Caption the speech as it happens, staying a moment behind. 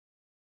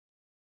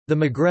The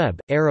Maghreb,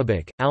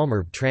 Arabic,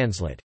 Al-Maghreb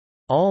translate.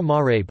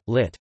 Al-Maghreb,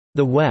 lit.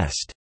 The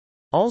West,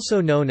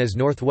 also known as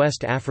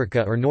Northwest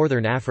Africa or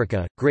Northern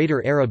Africa,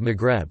 Greater Arab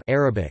Maghreb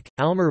Arabic,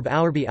 Al-Maghreb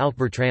Arabi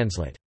Al-Kbir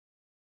translate.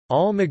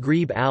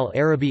 Al-Maghrib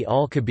al-Arabi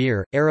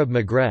al-Kabir, Arab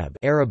Maghreb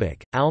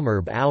Arabic,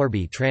 Al-Maghreb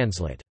Arabi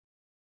translate.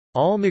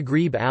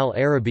 Al-Maghrib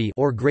al-Arabi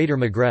or Greater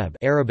Maghreb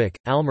Arabic,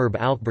 Al-Maghreb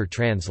Al-Kbir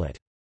translate.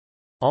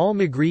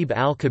 Al-Maghrib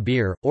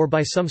al-Kabir, or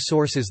by some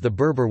sources the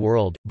Berber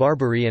world,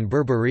 Barbary and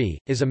Berberi,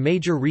 is a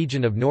major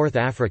region of North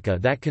Africa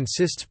that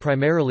consists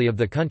primarily of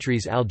the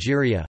countries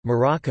Algeria,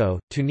 Morocco,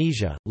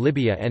 Tunisia,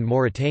 Libya and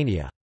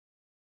Mauritania.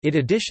 It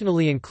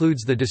additionally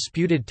includes the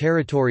disputed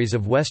territories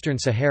of Western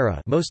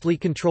Sahara, mostly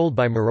controlled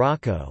by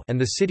Morocco,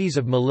 and the cities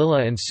of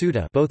Melilla and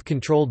Ceuta, both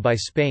controlled by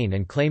Spain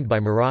and claimed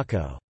by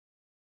Morocco.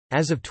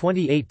 As of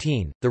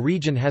 2018, the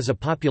region has a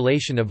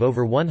population of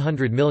over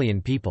 100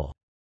 million people.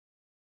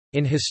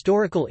 In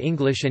historical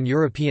English and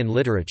European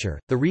literature,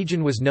 the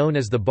region was known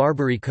as the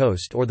Barbary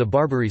Coast or the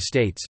Barbary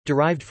States,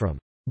 derived from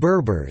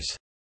Berbers.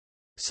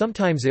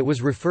 Sometimes it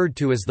was referred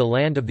to as the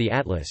Land of the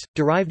Atlas,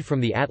 derived from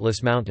the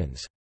Atlas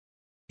Mountains.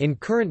 In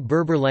current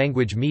Berber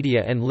language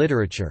media and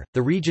literature,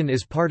 the region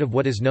is part of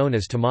what is known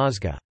as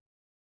Tamazgha.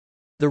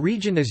 The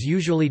region is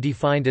usually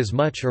defined as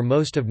much or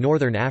most of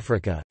northern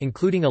Africa,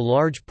 including a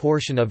large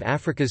portion of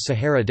Africa's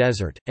Sahara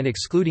Desert, and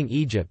excluding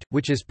Egypt,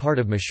 which is part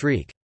of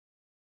Mashriq.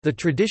 The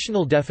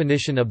traditional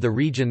definition of the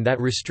region that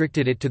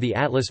restricted it to the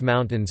Atlas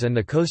Mountains and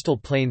the coastal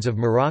plains of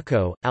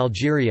Morocco,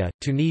 Algeria,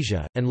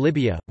 Tunisia, and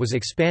Libya, was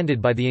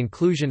expanded by the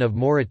inclusion of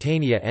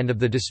Mauritania and of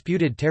the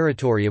disputed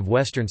territory of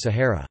Western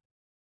Sahara.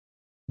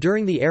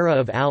 During the era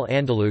of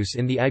Al-Andalus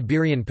in the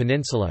Iberian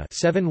Peninsula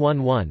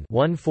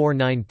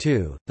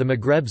 711-1492, the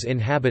Maghreb's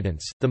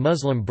inhabitants, the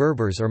Muslim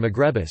Berbers or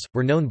Maghrebis,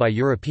 were known by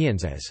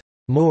Europeans as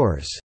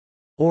Moors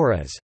or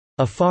as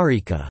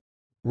Afarika,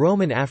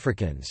 Roman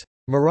Africans.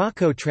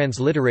 Morocco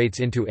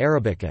transliterates into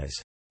Arabic as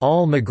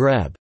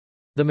al-Maghreb,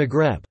 the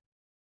Maghreb.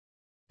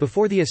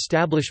 Before the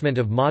establishment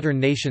of modern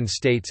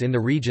nation-states in the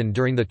region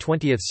during the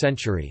 20th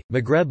century,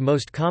 Maghreb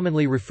most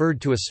commonly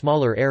referred to a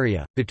smaller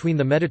area, between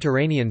the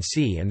Mediterranean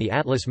Sea and the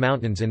Atlas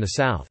Mountains in the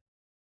south.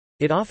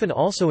 It often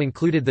also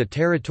included the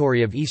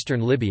territory of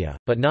eastern Libya,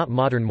 but not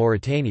modern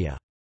Mauritania.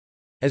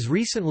 As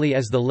recently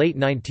as the late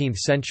 19th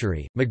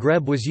century,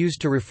 Maghreb was used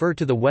to refer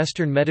to the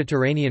western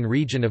Mediterranean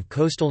region of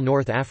coastal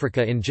North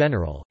Africa in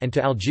general, and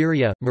to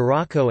Algeria,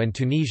 Morocco and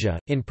Tunisia,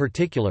 in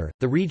particular.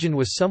 The region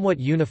was somewhat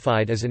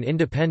unified as an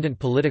independent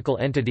political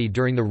entity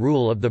during the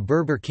rule of the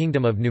Berber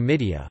Kingdom of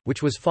Numidia,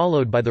 which was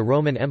followed by the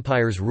Roman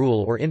Empire's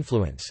rule or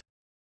influence.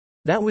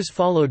 That was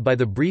followed by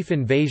the brief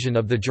invasion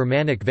of the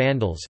Germanic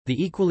Vandals,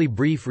 the equally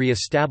brief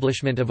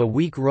re-establishment of a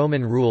weak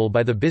Roman rule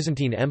by the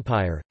Byzantine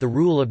Empire, the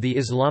rule of the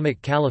Islamic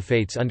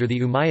caliphates under the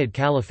Umayyad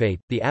Caliphate,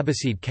 the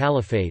Abbasid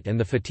Caliphate and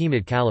the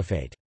Fatimid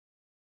Caliphate.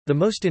 The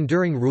most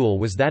enduring rule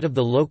was that of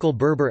the local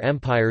Berber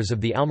empires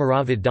of the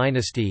Almoravid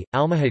dynasty,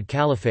 Almohad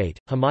Caliphate,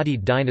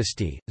 Hammadid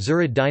dynasty,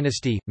 Zirid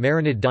dynasty,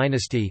 Marinid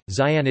dynasty,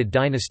 Zayyanid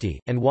dynasty,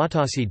 and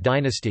Wattasid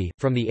dynasty,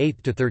 from the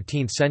 8th to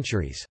 13th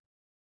centuries.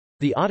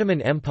 The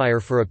Ottoman Empire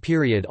for a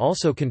period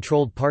also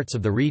controlled parts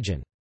of the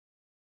region.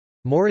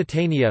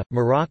 Mauritania,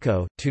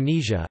 Morocco,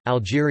 Tunisia,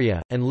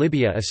 Algeria, and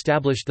Libya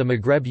established the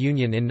Maghreb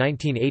Union in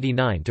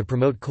 1989 to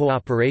promote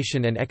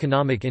cooperation and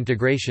economic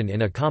integration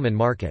in a common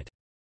market.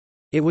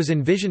 It was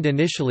envisioned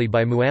initially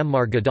by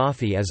Muammar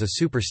Gaddafi as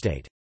a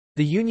superstate.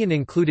 The union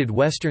included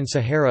Western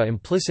Sahara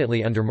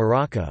implicitly under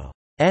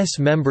Morocco's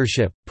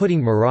membership,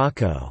 putting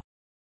Morocco's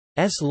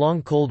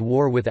long Cold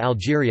War with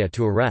Algeria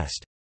to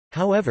rest.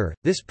 However,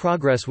 this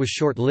progress was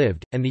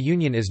short-lived, and the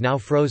union is now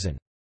frozen.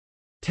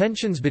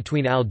 Tensions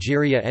between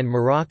Algeria and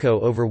Morocco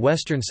over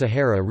Western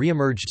Sahara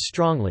re-emerged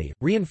strongly,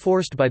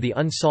 reinforced by the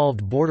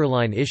unsolved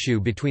borderline issue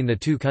between the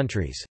two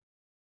countries.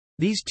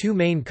 These two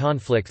main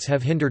conflicts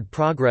have hindered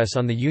progress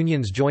on the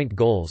union's joint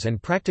goals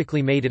and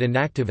practically made it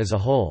inactive as a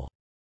whole.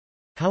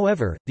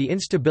 However, the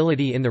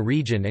instability in the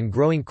region and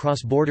growing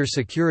cross-border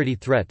security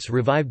threats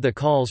revived the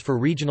calls for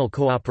regional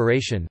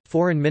cooperation.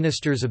 Foreign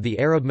ministers of the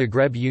Arab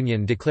Maghreb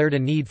Union declared a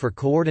need for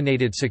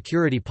coordinated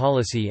security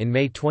policy in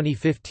May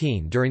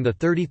 2015 during the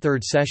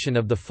 33rd session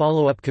of the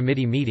follow-up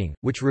committee meeting,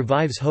 which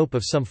revives hope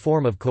of some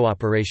form of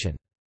cooperation.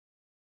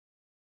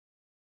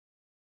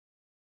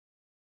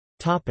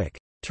 Topic: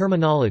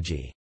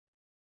 Terminology.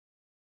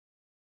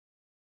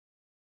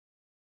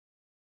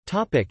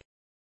 Topic: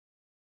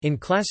 In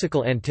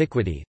classical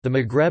antiquity, the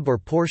Maghreb or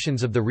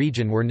portions of the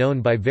region were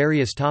known by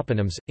various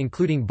toponyms,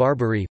 including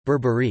Barbary,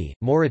 Berberi,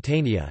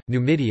 Mauritania,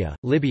 Numidia,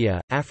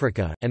 Libya,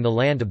 Africa, and the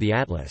Land of the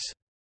Atlas.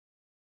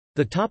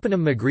 The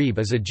toponym Maghreb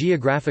is a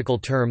geographical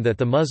term that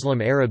the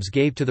Muslim Arabs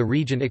gave to the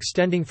region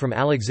extending from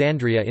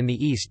Alexandria in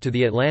the east to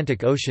the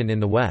Atlantic Ocean in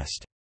the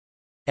west.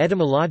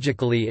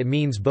 Etymologically it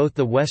means both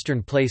the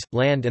western place,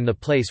 land and the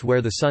place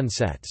where the sun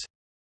sets.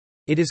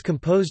 It is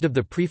composed of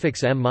the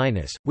prefix m-,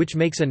 which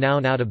makes a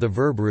noun out of the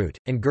verb root,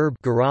 and gerb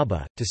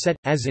garaba, to set,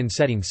 as in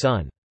setting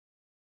sun.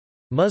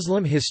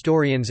 Muslim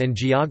historians and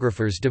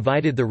geographers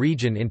divided the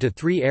region into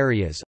three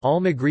areas: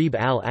 al-Maghrib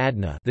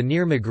al-Adna, the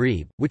Near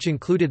Maghreb, which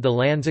included the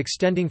lands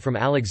extending from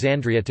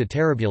Alexandria to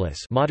Terribulus,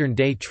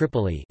 modern-day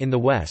Tripoli, in the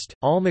west;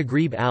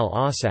 al-Maghrib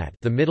al-Awsat,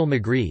 the Middle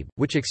Maghreb,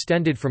 which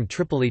extended from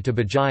Tripoli to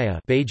Bajaya,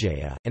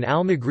 and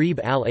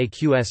al-Maghrib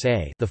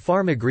al-Aqsa, the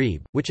Far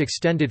Maghreb, which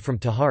extended from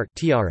Tahart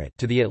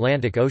to the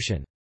Atlantic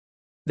Ocean.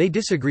 They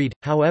disagreed,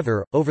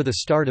 however, over the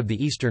start of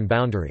the eastern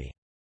boundary.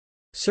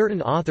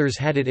 Certain authors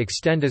had it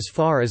extend as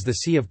far as the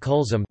Sea of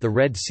Kulzum, the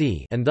Red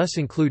Sea, and thus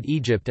include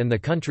Egypt and the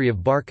country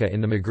of Barca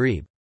in the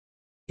Maghreb.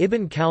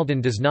 Ibn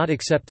Khaldun does not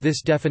accept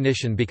this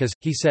definition because,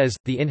 he says,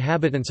 the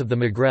inhabitants of the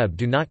Maghreb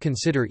do not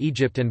consider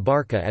Egypt and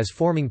Barca as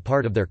forming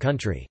part of their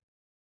country.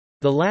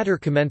 The latter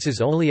commences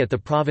only at the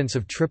province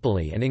of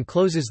Tripoli and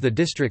encloses the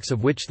districts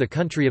of which the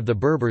country of the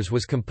Berbers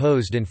was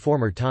composed in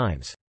former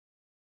times.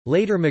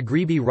 Later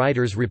Maghribi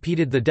writers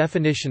repeated the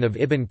definition of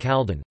Ibn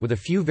Khaldun, with a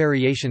few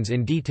variations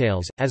in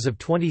details. As of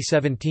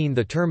 2017,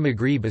 the term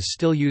Maghrib is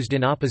still used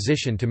in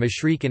opposition to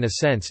Mashriq in a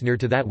sense near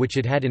to that which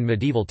it had in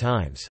medieval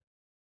times.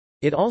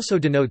 It also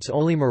denotes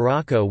only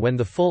Morocco when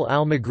the full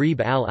al-Maghrib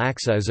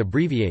al-Aqsa is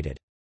abbreviated.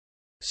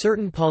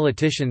 Certain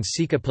politicians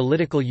seek a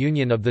political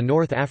union of the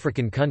North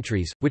African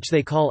countries, which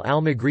they call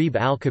al-Maghrib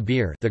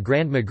al-Kabir, the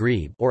Grand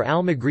Maghrib, or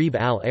al-Maghrib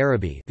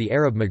al-Arabi, the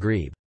Arab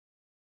Maghrib.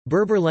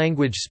 Berber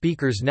language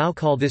speakers now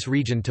call this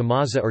region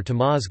Tamaza or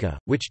Tamazgha,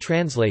 which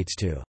translates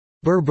to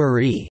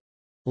Berberi,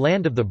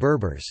 land of the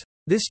Berbers.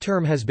 This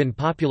term has been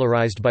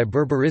popularized by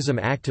Berberism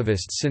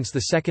activists since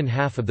the second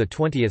half of the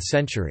 20th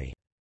century.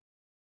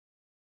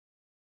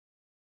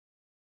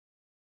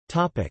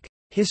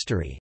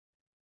 History.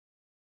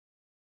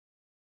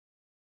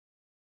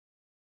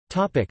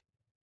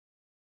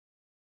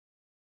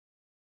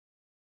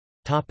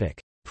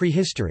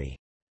 Prehistory.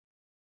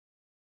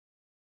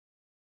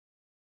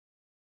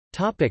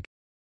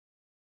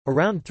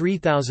 Around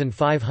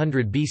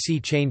 3500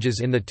 BC, changes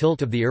in the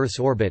tilt of the Earth's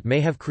orbit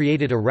may have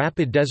created a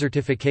rapid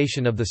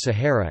desertification of the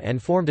Sahara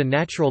and formed a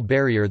natural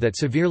barrier that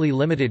severely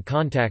limited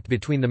contact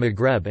between the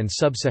Maghreb and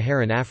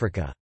sub-Saharan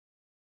Africa.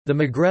 The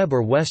Maghreb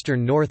or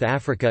Western North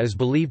Africa is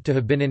believed to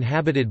have been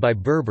inhabited by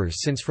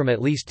Berbers since from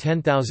at least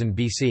 10,000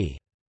 BC.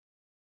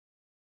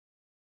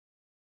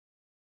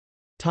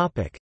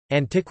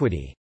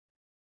 Antiquity.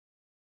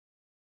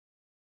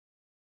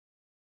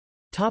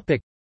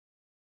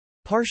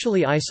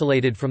 Partially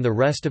isolated from the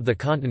rest of the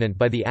continent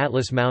by the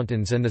Atlas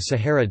Mountains and the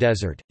Sahara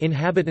Desert,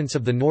 inhabitants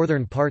of the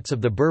northern parts of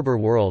the Berber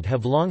world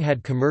have long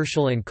had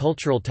commercial and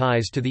cultural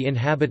ties to the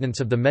inhabitants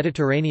of the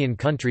Mediterranean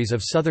countries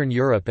of southern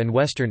Europe and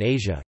Western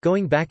Asia,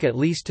 going back at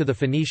least to the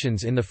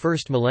Phoenicians in the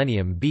 1st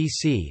millennium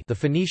BC, the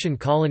Phoenician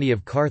colony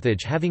of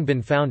Carthage having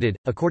been founded,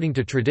 according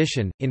to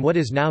tradition, in what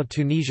is now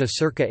Tunisia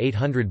circa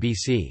 800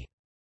 BC.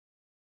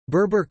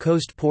 Berber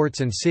coast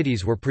ports and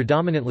cities were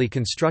predominantly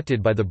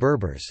constructed by the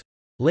Berbers.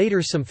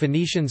 Later some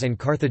Phoenicians and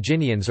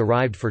Carthaginians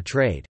arrived for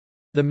trade.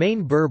 The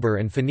main Berber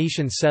and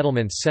Phoenician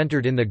settlements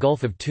centered in the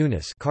Gulf of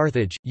Tunis,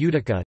 Carthage,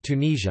 Utica,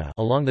 Tunisia,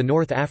 along the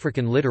North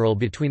African littoral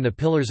between the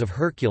Pillars of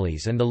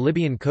Hercules and the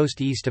Libyan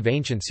coast east of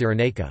ancient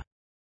Cyrenaica.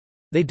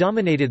 They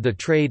dominated the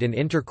trade and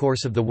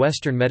intercourse of the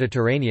western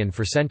Mediterranean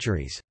for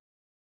centuries.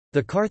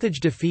 The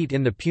Carthage defeat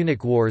in the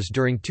Punic Wars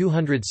during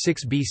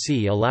 206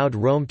 BC allowed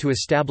Rome to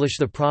establish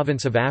the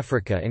province of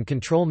Africa and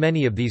control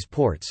many of these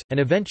ports, and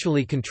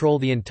eventually control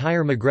the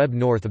entire Maghreb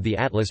north of the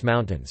Atlas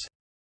Mountains.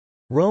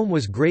 Rome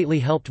was greatly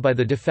helped by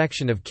the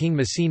defection of King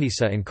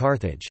Massinissa and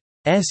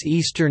Carthage's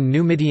eastern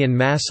Numidian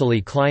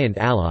Massili client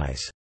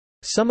allies.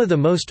 Some of the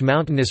most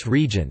mountainous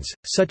regions,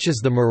 such as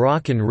the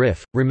Moroccan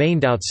Rif,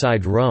 remained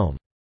outside Rome's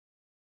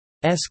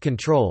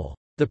control.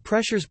 The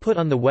pressures put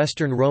on the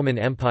Western Roman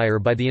Empire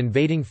by the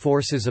invading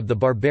forces of the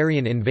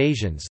barbarian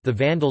invasions, the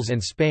Vandals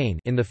and Spain,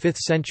 in the 5th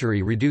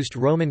century reduced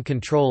Roman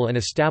control and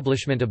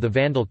establishment of the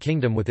Vandal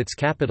kingdom with its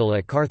capital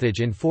at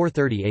Carthage in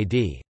 430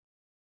 AD.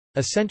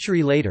 A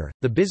century later,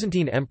 the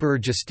Byzantine Emperor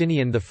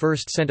Justinian I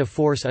sent a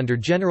force under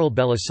General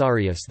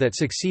Belisarius that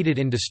succeeded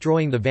in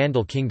destroying the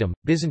Vandal kingdom.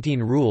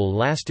 Byzantine rule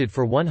lasted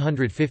for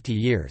 150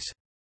 years.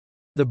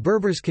 The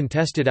Berbers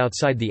contested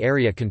outside the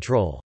area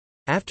control.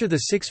 After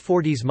the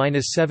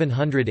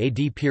 640s–700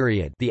 AD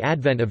period, the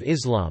advent of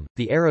Islam,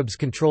 the Arabs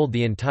controlled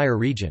the entire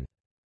region.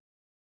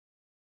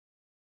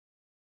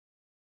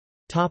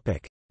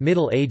 Topic: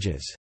 Middle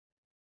Ages.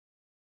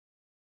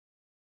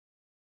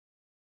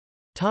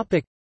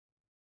 Topic: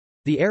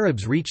 The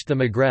Arabs reached the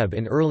Maghreb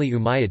in early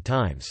Umayyad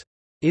times.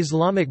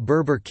 Islamic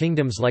Berber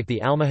kingdoms like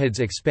the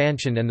Almohads'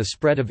 expansion and the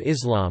spread of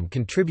Islam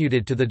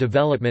contributed to the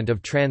development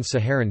of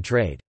trans-Saharan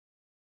trade.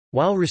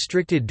 While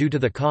restricted due to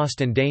the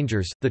cost and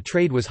dangers, the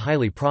trade was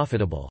highly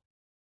profitable.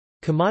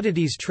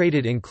 Commodities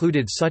traded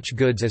included such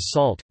goods as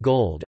salt,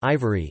 gold,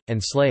 ivory, and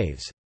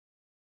slaves.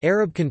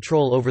 Arab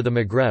control over the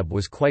Maghreb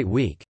was quite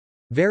weak.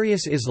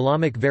 Various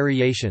Islamic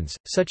variations,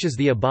 such as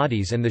the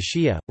Ibadis and the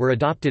Shia, were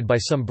adopted by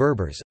some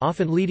Berbers,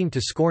 often leading to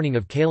scorning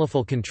of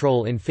caliphal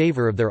control in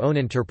favor of their own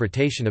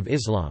interpretation of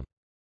Islam.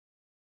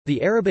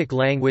 The Arabic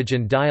language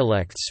and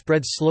dialects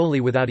spread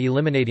slowly without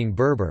eliminating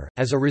Berber,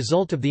 as a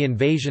result of the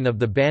invasion of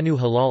the Banu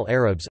Hilal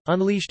Arabs,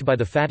 unleashed by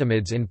the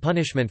Fatimids in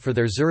punishment for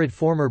their Zirid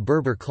former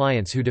Berber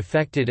clients who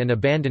defected and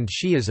abandoned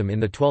Shi'ism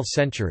in the 12th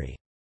century.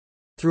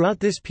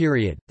 Throughout this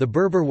period, the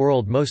Berber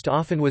world most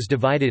often was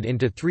divided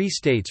into three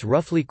states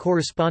roughly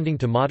corresponding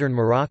to modern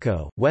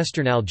Morocco,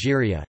 western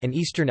Algeria, and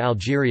eastern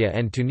Algeria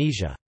and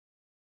Tunisia.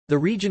 The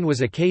region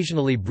was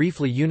occasionally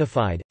briefly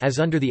unified, as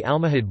under the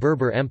Almohad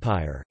Berber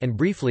Empire, and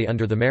briefly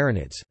under the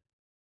Marinids.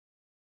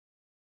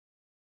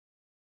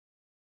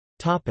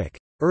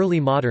 Early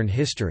modern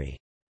history.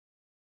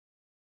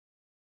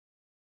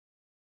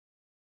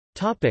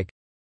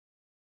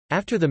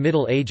 After the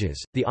Middle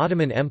Ages, the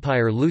Ottoman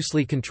Empire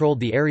loosely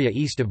controlled the area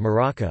east of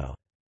Morocco.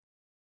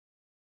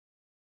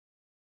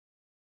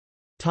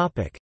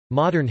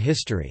 Modern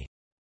history.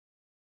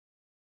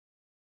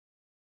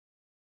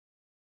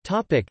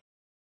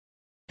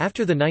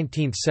 After the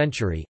 19th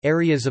century,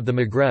 areas of the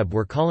Maghreb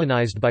were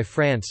colonized by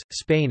France,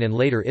 Spain and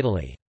later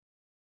Italy.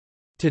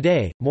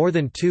 Today, more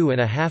than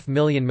 2.5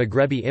 million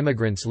Maghrebi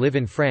immigrants live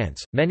in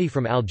France, many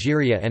from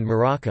Algeria and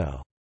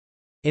Morocco.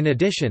 In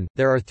addition,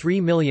 there are 3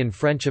 million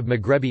French of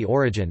Maghrebi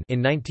origin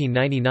in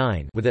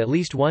 1999 with at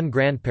least one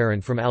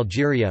grandparent from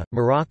Algeria,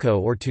 Morocco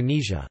or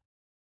Tunisia.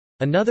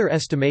 Another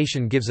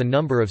estimation gives a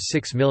number of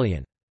 6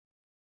 million.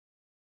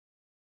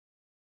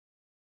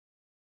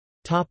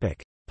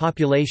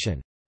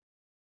 Population.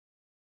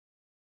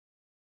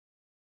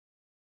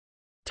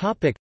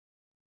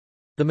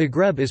 The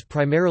Maghreb is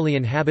primarily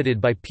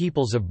inhabited by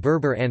peoples of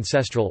Berber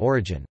ancestral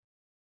origin.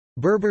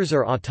 Berbers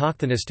are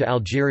autochthonous to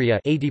Algeria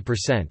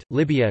 80%,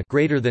 Libya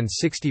greater than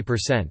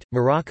 60%,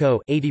 Morocco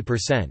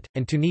 80%,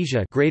 and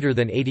Tunisia greater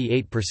than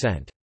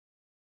 88%.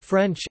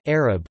 French,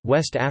 Arab,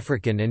 West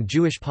African and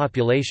Jewish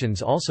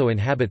populations also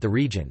inhabit the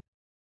region.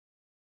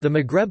 The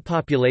Maghreb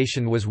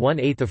population was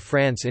 1/8 of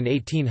France in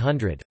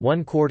 1800,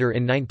 1/4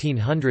 in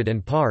 1900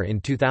 and par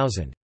in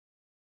 2000.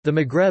 The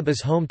Maghreb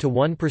is home to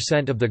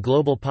 1% of the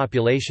global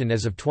population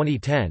as of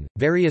 2010.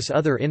 Various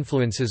other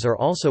influences are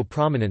also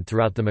prominent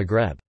throughout the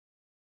Maghreb.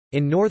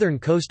 In northern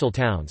coastal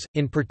towns,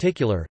 in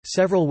particular,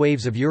 several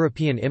waves of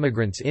European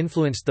immigrants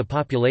influenced the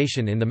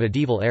population in the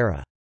medieval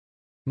era.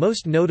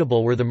 Most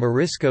notable were the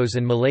Moriscos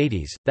and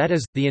Muleyes, that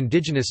is, the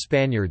indigenous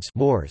Spaniards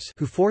Moors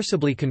who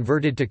forcibly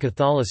converted to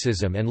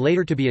Catholicism and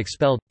later to be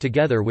expelled,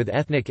 together with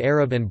ethnic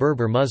Arab and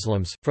Berber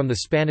Muslims, from the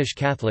Spanish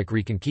Catholic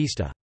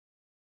Reconquista.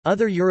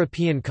 Other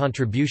European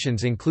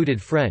contributions included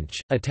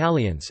French,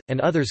 Italians, and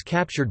others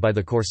captured by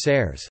the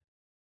Corsairs.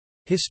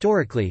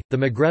 Historically, the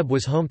Maghreb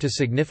was home to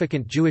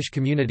significant Jewish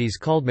communities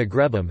called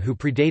Maghrebim who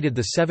predated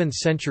the 7th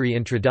century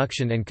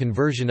introduction and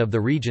conversion of the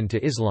region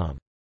to Islam.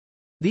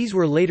 These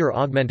were later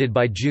augmented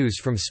by Jews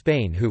from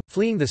Spain who,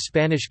 fleeing the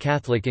Spanish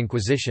Catholic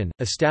Inquisition,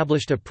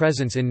 established a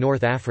presence in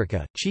North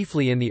Africa,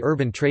 chiefly in the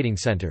urban trading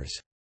centers.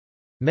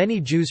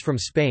 Many Jews from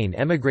Spain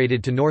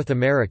emigrated to North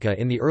America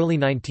in the early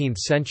 19th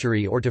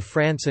century or to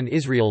France and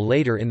Israel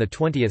later in the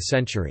 20th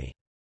century.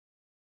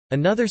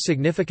 Another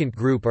significant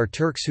group are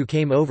Turks who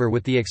came over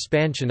with the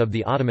expansion of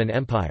the Ottoman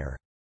Empire.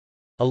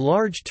 A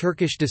large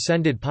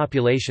Turkish-descended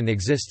population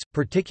exists,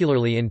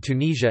 particularly in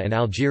Tunisia and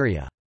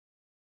Algeria.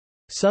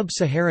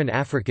 Sub-Saharan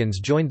Africans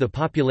joined the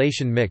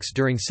population mix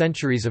during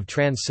centuries of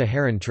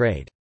trans-Saharan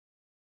trade.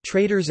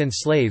 Traders and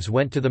slaves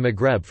went to the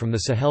Maghreb from the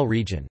Sahel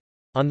region.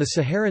 On the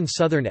Saharan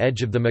southern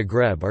edge of the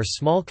Maghreb are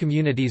small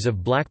communities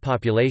of black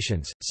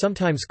populations,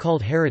 sometimes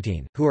called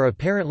Haratine, who are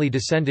apparently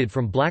descended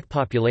from black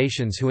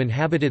populations who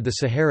inhabited the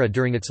Sahara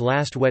during its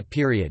last wet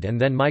period and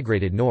then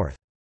migrated north.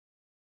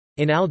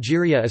 In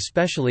Algeria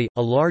especially,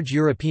 a large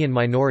European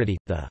minority,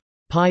 the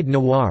Pied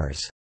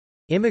Noirs,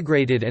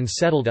 immigrated and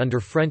settled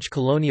under French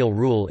colonial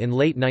rule in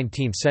late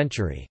 19th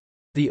century.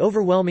 The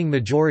overwhelming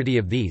majority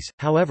of these,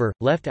 however,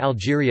 left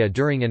Algeria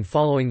during and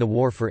following the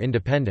War for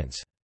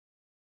Independence.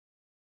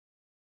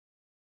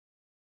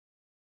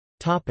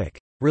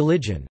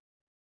 Religion.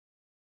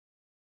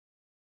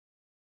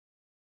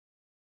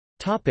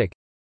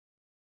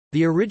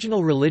 The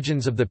original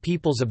religions of the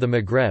peoples of the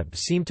Maghreb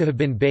seem to have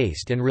been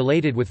based and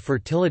related with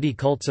fertility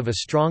cults of a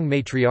strong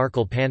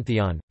matriarchal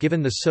pantheon,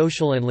 given the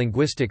social and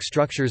linguistic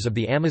structures of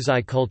the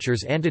Amazigh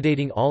cultures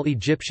antedating all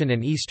Egyptian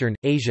and Eastern,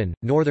 Asian,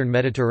 Northern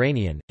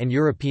Mediterranean, and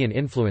European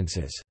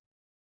influences.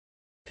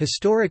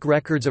 Historic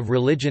records of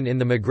religion in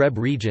the Maghreb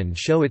region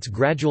show its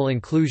gradual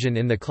inclusion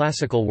in the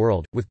classical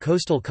world, with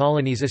coastal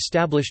colonies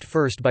established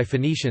first by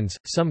Phoenicians,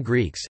 some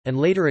Greeks, and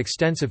later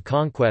extensive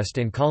conquest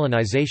and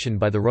colonization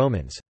by the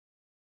Romans.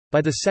 By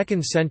the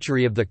 2nd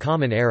century of the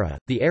Common Era,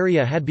 the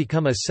area had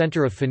become a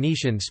center of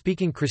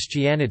Phoenician-speaking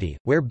Christianity,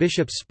 where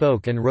bishops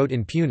spoke and wrote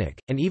in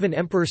Punic, and even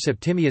Emperor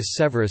Septimius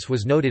Severus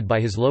was noted by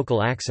his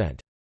local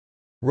accent.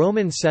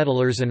 Roman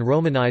settlers and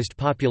Romanized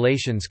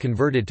populations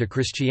converted to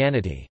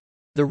Christianity.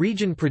 The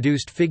region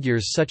produced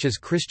figures such as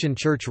Christian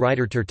church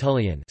writer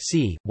Tertullian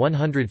c.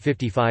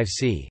 155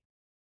 c.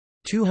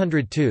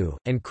 202,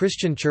 and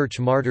Christian church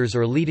martyrs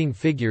or leading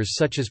figures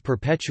such as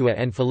Perpetua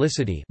and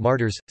Felicity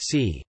martyrs,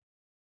 c.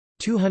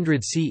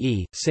 200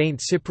 CE,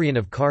 Saint Cyprian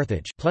of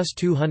Carthage plus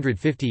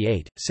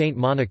 258, Saint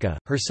Monica,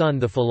 her son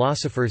the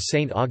philosopher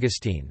Saint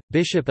Augustine,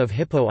 Bishop of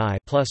Hippo I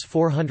plus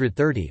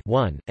 430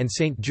 and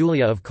Saint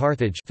Julia of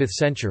Carthage 5th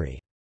century.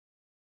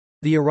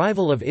 The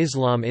arrival of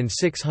Islam in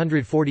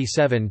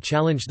 647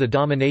 challenged the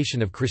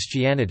domination of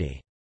Christianity.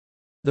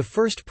 The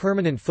first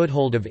permanent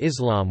foothold of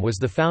Islam was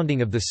the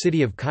founding of the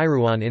city of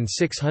Kairouan in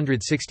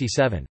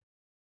 667.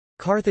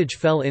 Carthage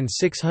fell in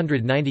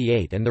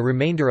 698 and the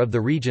remainder of the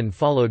region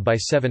followed by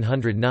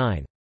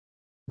 709.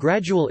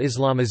 Gradual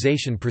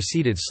Islamization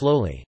proceeded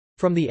slowly.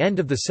 From the end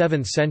of the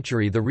 7th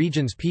century the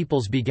region's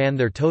peoples began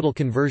their total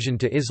conversion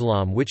to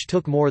Islam, which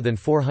took more than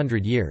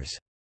 400 years.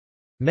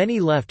 Many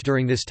left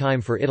during this time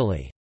for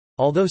Italy.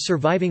 Although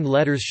surviving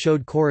letters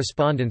showed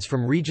correspondence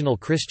from regional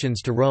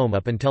Christians to Rome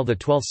up until the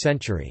 12th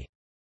century.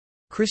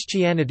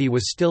 Christianity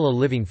was still a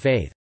living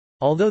faith.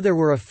 Although there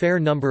were a fair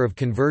number of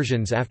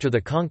conversions after the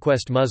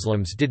conquest,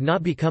 Muslims did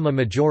not become a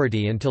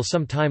majority until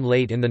sometime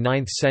late in the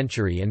 9th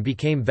century and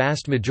became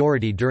vast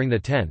majority during the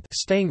 10th.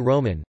 Staying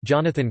Roman,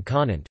 Jonathan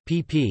Conant,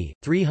 pp.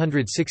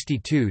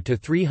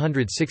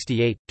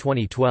 362–368,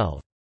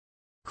 2012.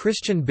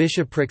 Christian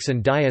bishoprics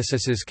and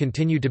dioceses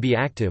continued to be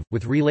active,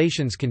 with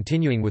relations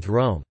continuing with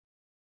Rome.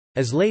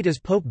 As late as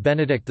Pope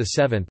Benedict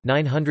VII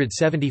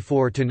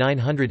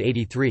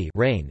 (974–983)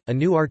 reign, a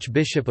new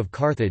Archbishop of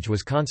Carthage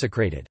was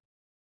consecrated.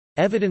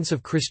 Evidence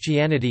of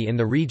Christianity in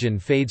the region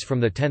fades from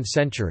the 10th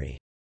century.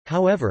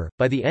 However,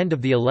 by the end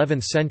of the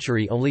 11th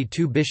century only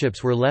 2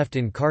 bishops were left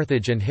in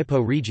Carthage and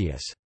Hippo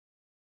Regius.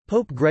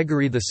 Pope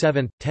Gregory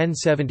VII,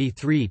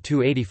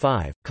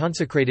 1073–85,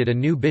 consecrated a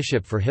new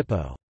bishop for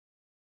Hippo.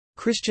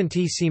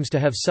 Christianity seems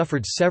to have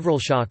suffered several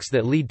shocks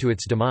that lead to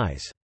its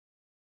demise.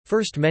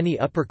 First, many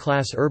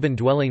upper-class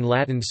urban-dwelling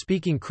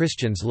Latin-speaking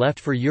Christians left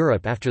for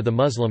Europe after the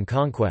Muslim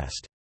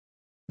conquest.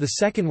 The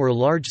second were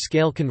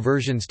large-scale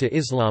conversions to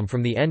Islam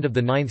from the end of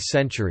the 9th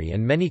century,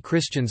 and many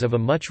Christians of a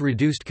much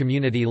reduced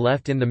community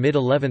left in the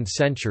mid-11th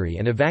century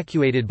and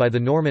evacuated by the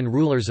Norman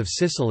rulers of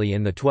Sicily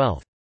in the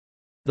 12th.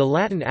 The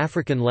Latin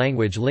African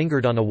language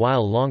lingered on a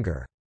while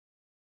longer.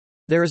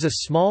 There is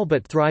a small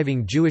but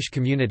thriving Jewish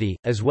community,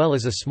 as well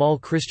as a small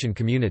Christian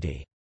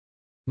community.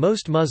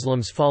 Most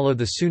Muslims follow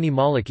the Sunni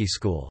Maliki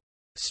school.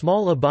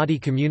 Small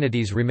Abadi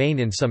communities remain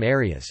in some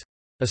areas.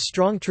 A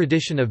strong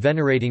tradition of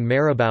venerating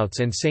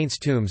marabouts and saints'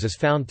 tombs is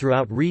found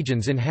throughout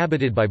regions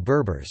inhabited by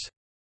Berbers.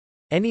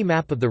 Any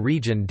map of the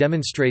region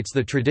demonstrates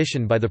the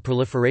tradition by the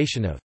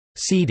proliferation of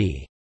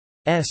Sidi's,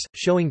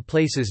 showing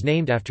places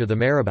named after the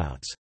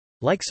marabouts.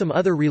 Like some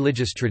other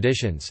religious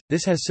traditions,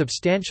 this has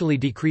substantially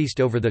decreased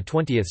over the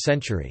 20th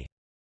century.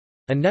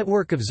 A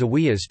network of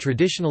zawiyas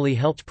traditionally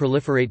helped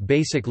proliferate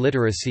basic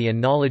literacy and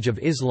knowledge of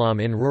Islam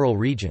in rural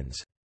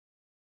regions.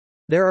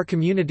 There are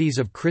communities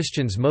of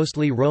Christians,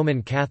 mostly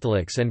Roman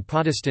Catholics and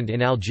Protestant,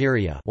 in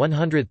Algeria,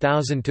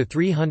 100,000 to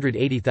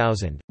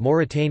 380,000,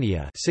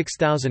 Mauritania,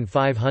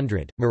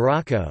 6,500,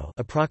 Morocco,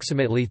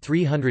 approximately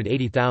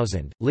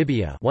 380,000,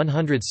 Libya,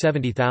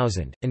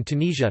 170,000, and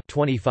Tunisia,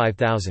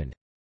 25,000.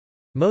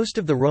 Most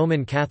of the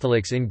Roman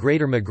Catholics in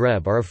Greater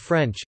Maghreb are of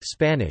French,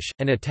 Spanish,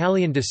 and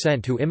Italian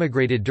descent who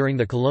immigrated during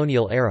the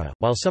colonial era,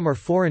 while some are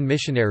foreign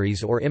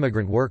missionaries or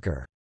immigrant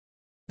worker.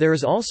 There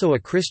is also a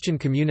Christian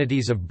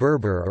communities of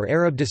Berber or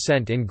Arab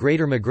descent in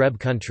Greater Maghreb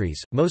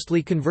countries,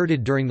 mostly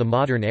converted during the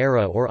modern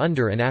era or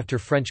under and after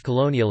French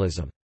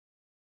colonialism.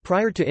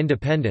 Prior to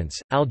independence,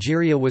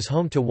 Algeria was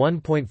home to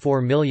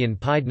 1.4 million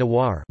Pied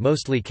Noirs,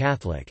 mostly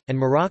Catholic, and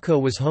Morocco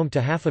was home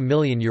to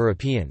 500,000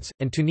 Europeans,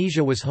 and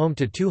Tunisia was home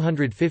to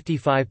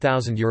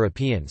 255,000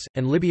 Europeans,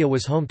 and Libya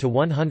was home to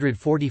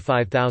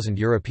 145,000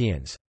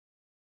 Europeans.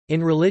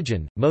 In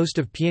religion, most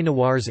of Pieds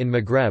Noirs in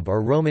Maghreb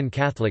are Roman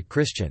Catholic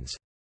Christians.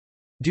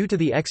 Due to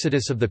the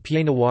exodus of the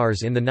Pieds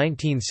Noirs in the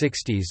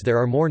 1960s, there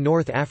are more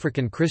North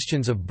African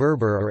Christians of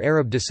Berber or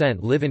Arab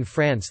descent live in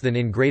France than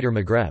in Greater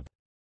Maghreb.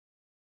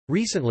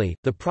 Recently,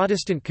 the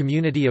Protestant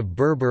community of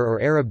Berber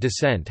or Arab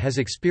descent has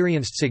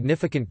experienced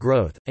significant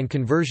growth, and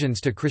conversions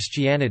to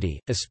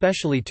Christianity,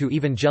 especially to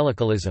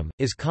evangelicalism,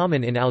 is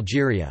common in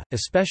Algeria,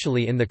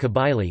 especially in the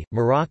Kabylie,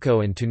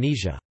 Morocco and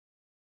Tunisia.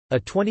 A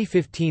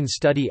 2015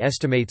 study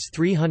estimates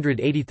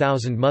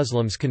 380,000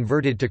 Muslims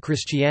converted to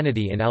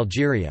Christianity in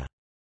Algeria.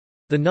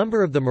 The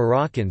number of the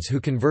Moroccans who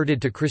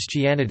converted to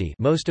Christianity,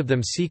 most of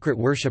them secret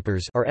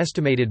worshippers, are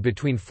estimated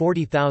between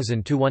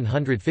 40,000 to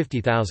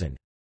 150,000.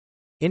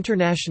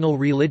 International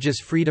Religious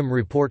Freedom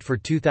Report for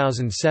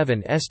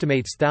 2007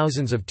 estimates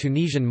thousands of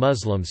Tunisian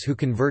Muslims who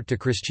convert to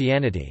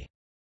Christianity.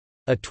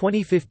 A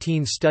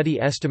 2015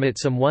 study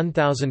estimates some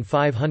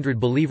 1,500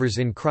 believers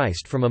in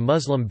Christ from a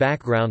Muslim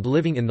background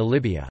living in the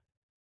Libya.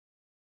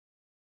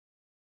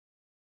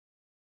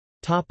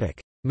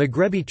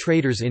 Maghrebi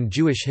traders in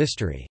Jewish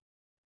history.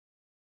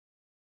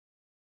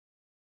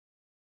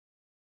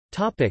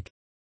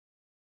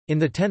 In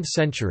the 10th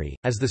century,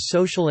 as the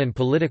social and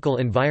political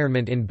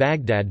environment in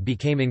Baghdad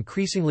became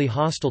increasingly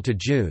hostile to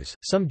Jews,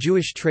 some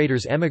Jewish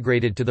traders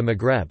emigrated to the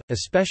Maghreb,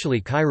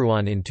 especially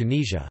Kairouan in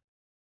Tunisia.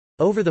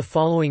 Over the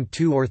following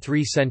 2 or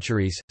 3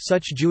 centuries,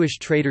 such Jewish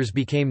traders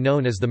became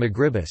known as the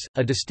Maghribis,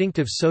 a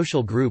distinctive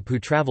social group who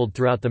traveled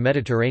throughout the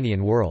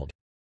Mediterranean world.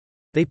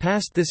 They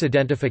passed this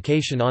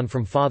identification on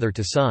from father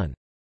to son.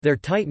 Their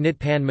tight-knit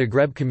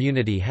pan-Maghreb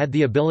community had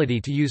the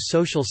ability to use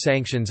social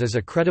sanctions as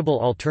a credible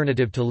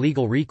alternative to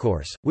legal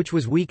recourse, which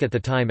was weak at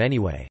the time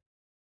anyway.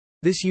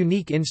 This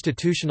unique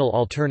institutional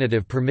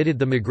alternative permitted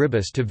the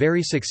Maghribis to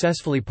very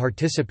successfully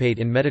participate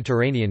in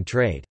Mediterranean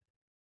trade.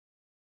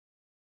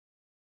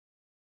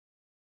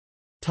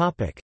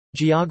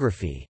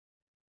 Geography.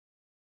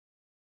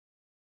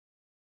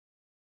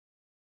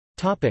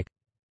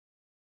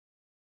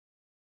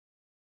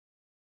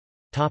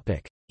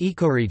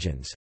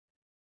 Ecoregions.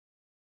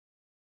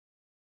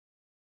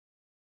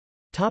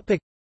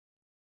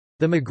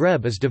 The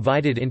Maghreb is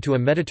divided into a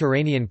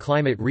Mediterranean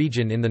climate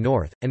region in the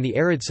north, and the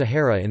arid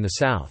Sahara in the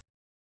south.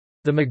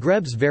 The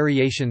Maghreb's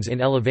variations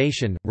in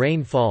elevation,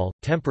 rainfall,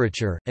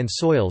 temperature, and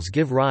soils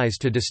give rise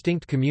to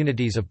distinct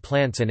communities of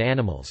plants and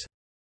animals.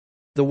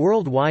 The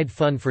World Wide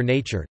Fund for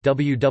Nature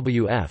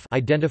 (WWF)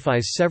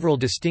 identifies several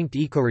distinct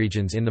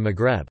ecoregions in the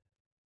Maghreb.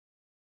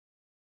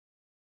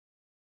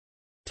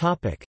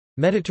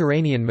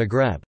 Mediterranean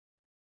Maghreb.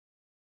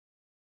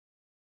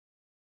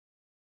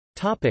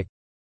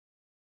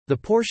 The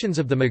portions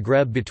of the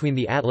Maghreb between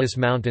the Atlas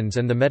Mountains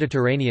and the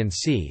Mediterranean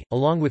Sea,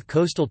 along with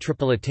coastal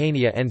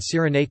Tripolitania and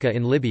Cyrenaica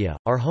in Libya,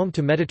 are home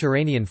to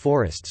Mediterranean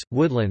forests,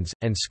 woodlands,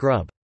 and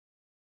scrub.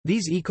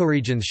 These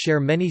ecoregions share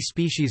many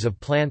species of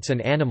plants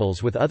and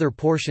animals with other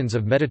portions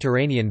of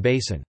Mediterranean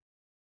basin.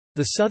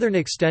 The southern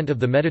extent of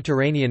the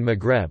Mediterranean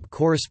Maghreb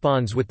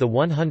corresponds with the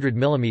 100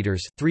 mm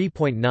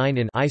 (3.9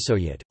 in)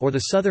 isoyot, or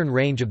the southern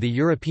range of the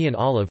European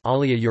olive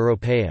Olea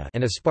europaea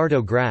and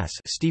esparto grass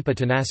Stipa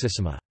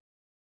tenacissima.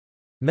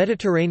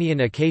 Mediterranean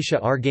acacia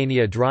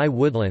argania dry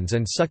woodlands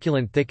and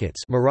succulent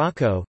thickets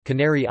Morocco,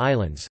 Canary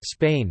Islands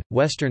Spain,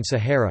 Western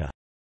Sahara.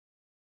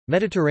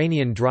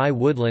 Mediterranean dry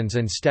woodlands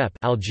and steppe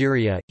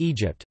Algeria,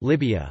 Egypt,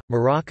 Libya,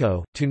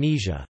 Morocco,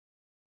 Tunisia.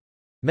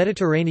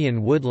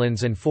 Mediterranean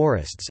woodlands and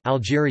forests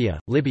Algeria,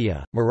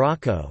 Libya,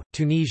 Morocco,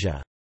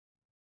 Tunisia.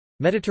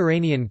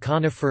 Mediterranean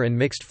conifer and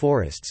mixed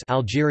forests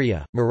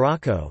Algeria,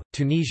 Morocco,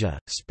 Tunisia,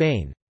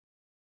 Spain.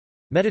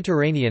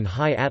 Mediterranean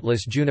high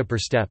Atlas juniper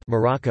steppe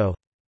Morocco.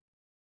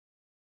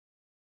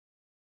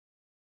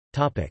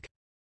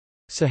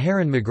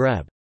 Saharan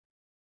Maghreb.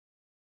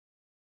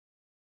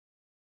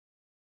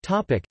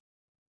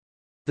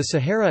 The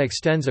Sahara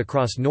extends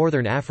across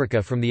northern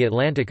Africa from the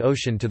Atlantic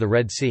Ocean to the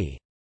Red Sea.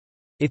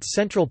 Its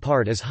central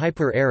part is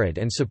hyper-arid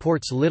and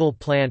supports little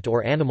plant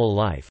or animal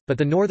life, but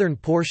the northern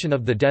portion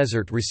of the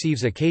desert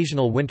receives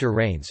occasional winter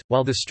rains,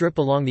 while the strip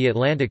along the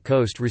Atlantic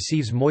coast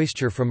receives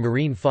moisture from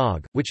marine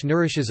fog, which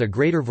nourishes a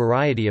greater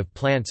variety of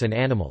plants and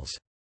animals.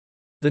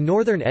 The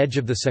northern edge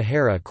of the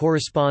Sahara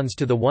corresponds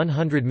to the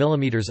 100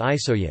 mm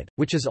isoyot,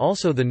 which is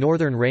also the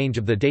northern range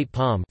of the date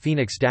palm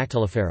Phoenix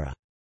dactylifera.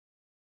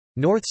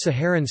 North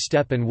Saharan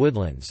steppe and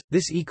woodlands.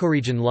 This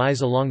ecoregion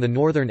lies along the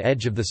northern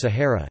edge of the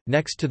Sahara,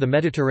 next to the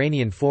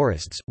Mediterranean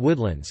forests,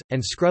 woodlands,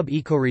 and scrub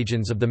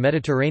ecoregions of the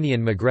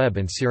Mediterranean Maghreb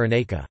and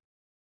Cyrenaica.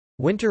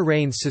 Winter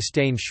rains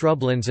sustain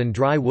shrublands and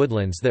dry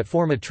woodlands that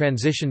form a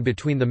transition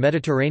between the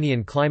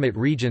Mediterranean climate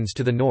regions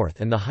to the north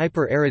and the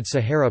hyper-arid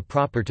Sahara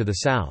proper to the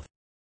south.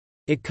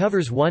 It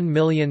covers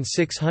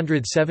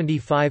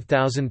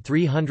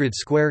 1,675,300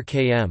 square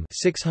km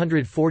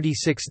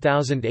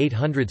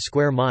 (646,800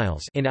 square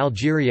miles) in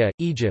Algeria,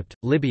 Egypt,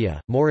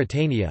 Libya,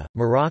 Mauritania,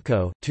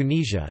 Morocco,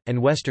 Tunisia,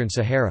 and Western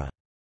Sahara.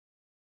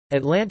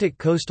 Atlantic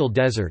coastal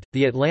desert.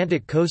 The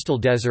Atlantic coastal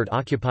desert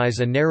occupies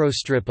a narrow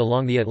strip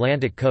along the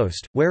Atlantic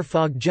coast, where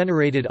fog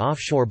generated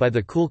offshore by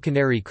the cool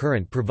Canary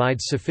Current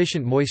provides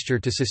sufficient moisture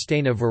to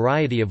sustain a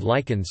variety of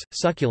lichens,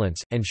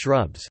 succulents, and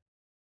shrubs.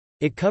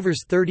 It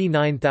covers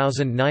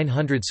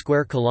 39,900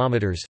 square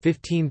kilometers,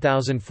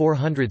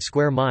 15,400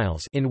 square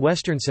miles in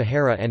Western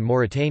Sahara and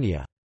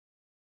Mauritania.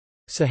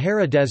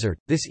 Sahara Desert.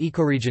 This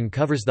ecoregion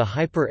covers the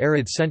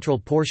hyper-arid central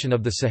portion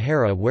of the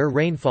Sahara where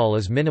rainfall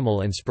is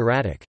minimal and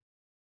sporadic.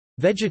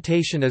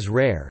 Vegetation is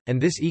rare,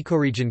 and this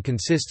ecoregion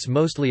consists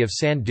mostly of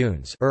sand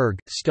dunes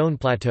stone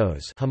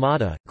plateaus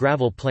hamada,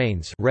 gravel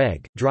plains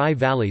dry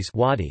valleys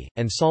wadi,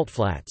 and salt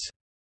flats.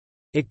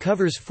 It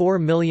covers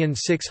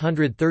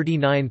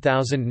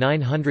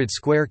 4,639,900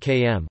 square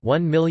km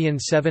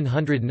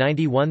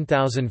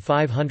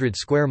 (1,791,500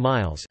 square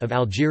miles) of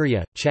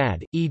Algeria,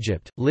 Chad,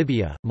 Egypt,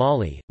 Libya,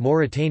 Mali,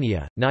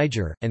 Mauritania,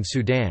 Niger, and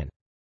Sudan.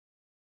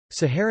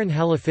 Saharan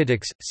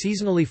halophytics,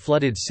 seasonally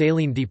flooded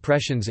saline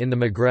depressions in the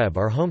Maghreb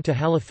are home to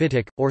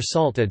halophytic, or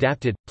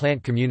salt-adapted,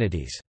 plant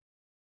communities.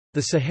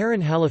 The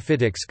Saharan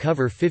halophytics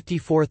cover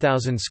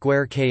 54,000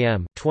 square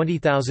km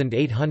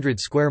 (20,800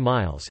 square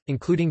miles),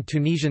 including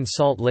Tunisian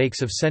salt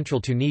lakes of central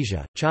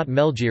Tunisia, Chat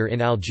Melgir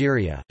in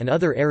Algeria, and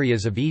other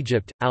areas of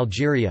Egypt,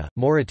 Algeria,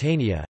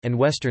 Mauritania, and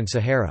Western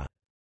Sahara.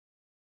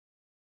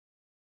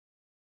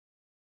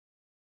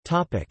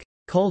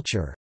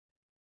 Culture.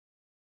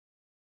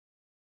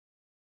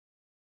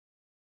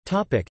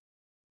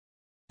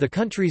 The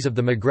countries of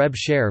the Maghreb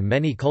share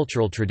many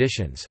cultural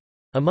traditions.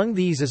 Among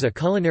these is a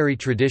culinary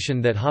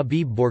tradition that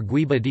Habib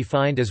Bourguiba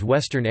defined as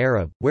Western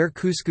Arab, where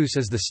couscous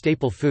is the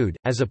staple food,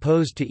 as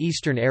opposed to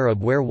Eastern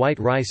Arab where white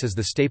rice is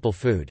the staple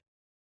food.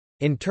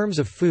 In terms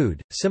of food,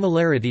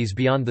 similarities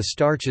beyond the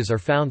starches are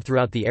found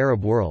throughout the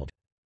Arab world.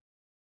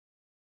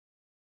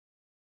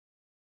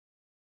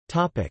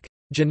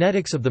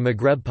 Genetics of the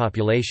Maghreb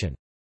population.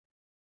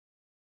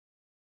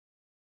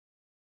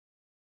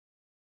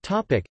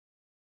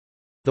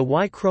 The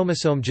Y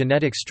chromosome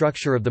genetic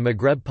structure of the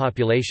Maghreb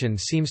population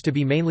seems to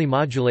be mainly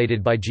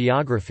modulated by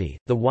geography.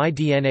 The Y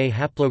DNA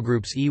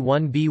haplogroups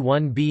E1b,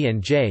 1b,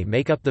 and J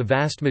make up the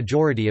vast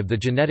majority of the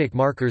genetic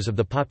markers of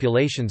the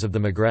populations of the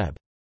Maghreb.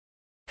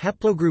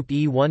 Haplogroup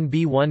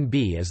E1b,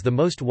 1b is the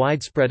most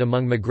widespread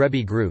among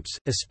Maghrebi groups,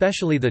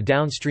 especially the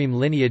downstream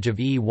lineage of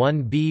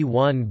E1b,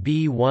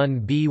 1b,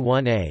 1b,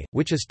 1a,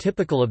 which is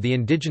typical of the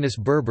indigenous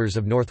Berbers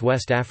of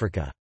northwest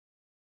Africa.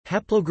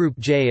 Haplogroup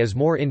J is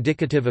more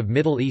indicative of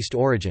Middle East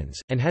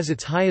origins, and has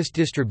its highest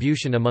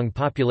distribution among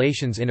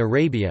populations in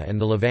Arabia and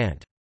the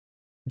Levant.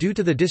 Due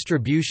to the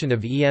distribution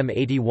of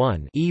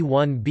EM81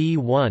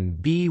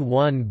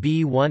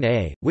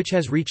 E1b1b1b1a, which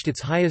has reached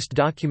its highest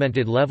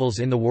documented levels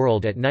in the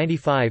world at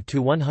 95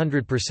 to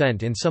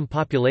 100% in some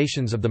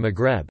populations of the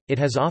Maghreb, it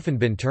has often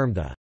been termed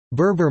the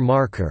Berber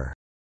marker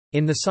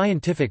in the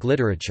scientific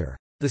literature.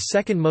 The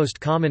second most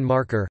common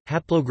marker,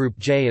 haplogroup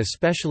J,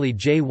 especially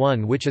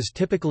J1, which is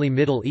typically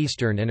Middle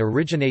Eastern and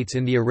originates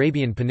in the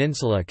Arabian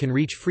Peninsula, can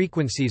reach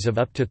frequencies of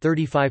up to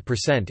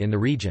 35% in the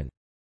region.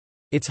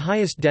 Its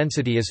highest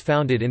density is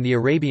founded in the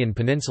Arabian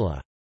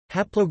Peninsula.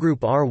 Haplogroup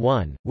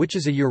R1, which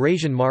is a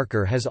Eurasian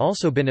marker, has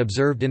also been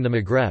observed in the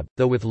Maghreb,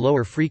 though with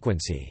lower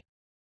frequency.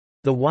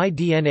 The Y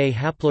DNA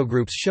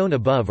haplogroups shown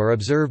above are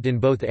observed in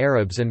both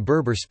Arabs and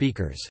Berber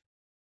speakers.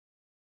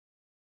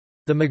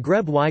 The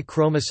Maghreb Y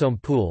chromosome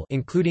pool,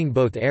 including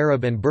both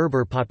Arab and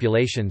Berber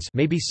populations,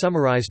 may be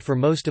summarized for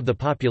most of the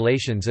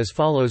populations as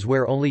follows,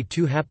 where only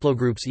two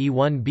haplogroups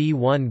E1b,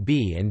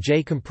 1b and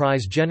J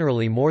comprise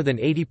generally more than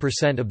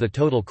 80% of the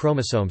total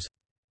chromosomes.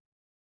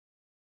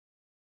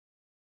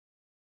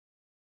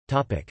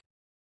 Topic: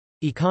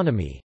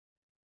 Economy.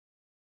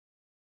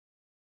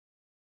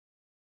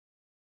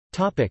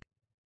 Topic: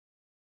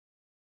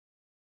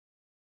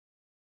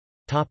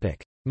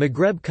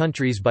 Maghreb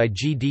countries by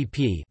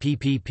GDP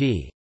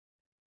 (PPP).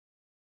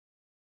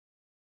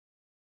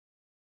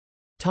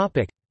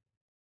 Topic.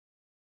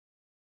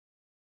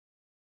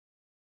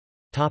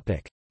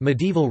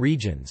 Medieval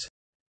regions.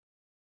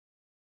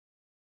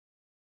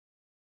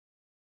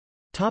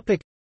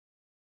 Topic.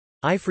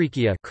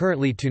 Ifriqiya,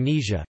 currently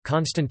Tunisia,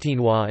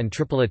 Constantinois and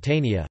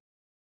Tripolitania.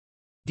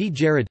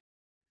 Djerid,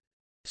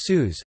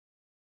 Sousse,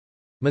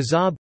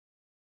 Mazab,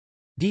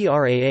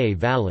 Draa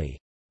Valley,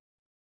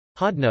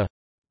 Hodna,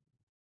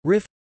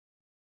 Rif,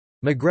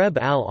 Maghreb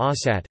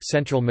al-Awsat,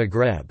 Central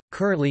Maghreb,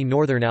 currently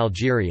northern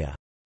Algeria.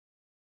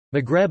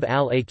 Maghreb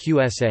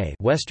al-Aqsa,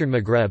 Western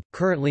Maghreb,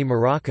 currently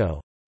Morocco.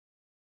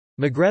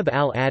 Maghreb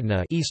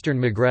al-Adna, Eastern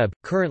Maghreb,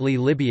 currently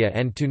Libya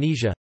and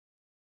Tunisia.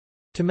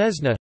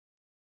 Temesna,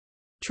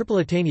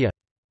 Tripolitania.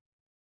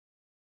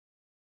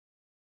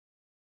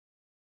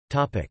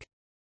 Topic.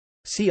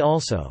 See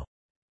also.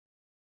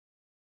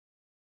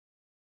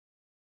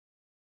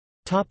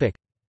 Topic.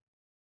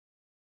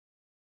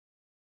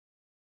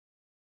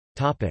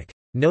 Topic.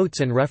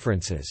 Notes and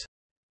references.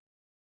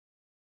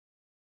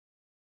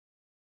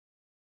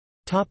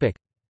 Topic.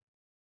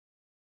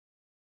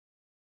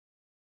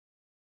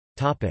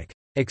 Topic.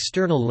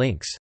 External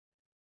links.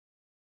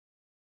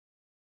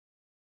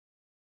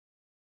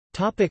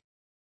 Topic.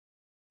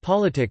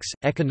 Politics,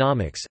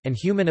 economics, and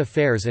human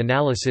affairs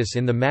analysis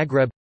in the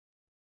Maghreb.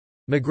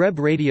 Maghreb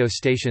radio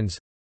stations.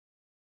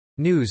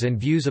 News and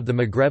views of the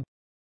Maghreb.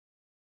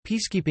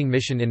 Peacekeeping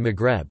mission in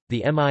Maghreb,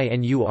 the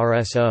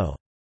MINURSO.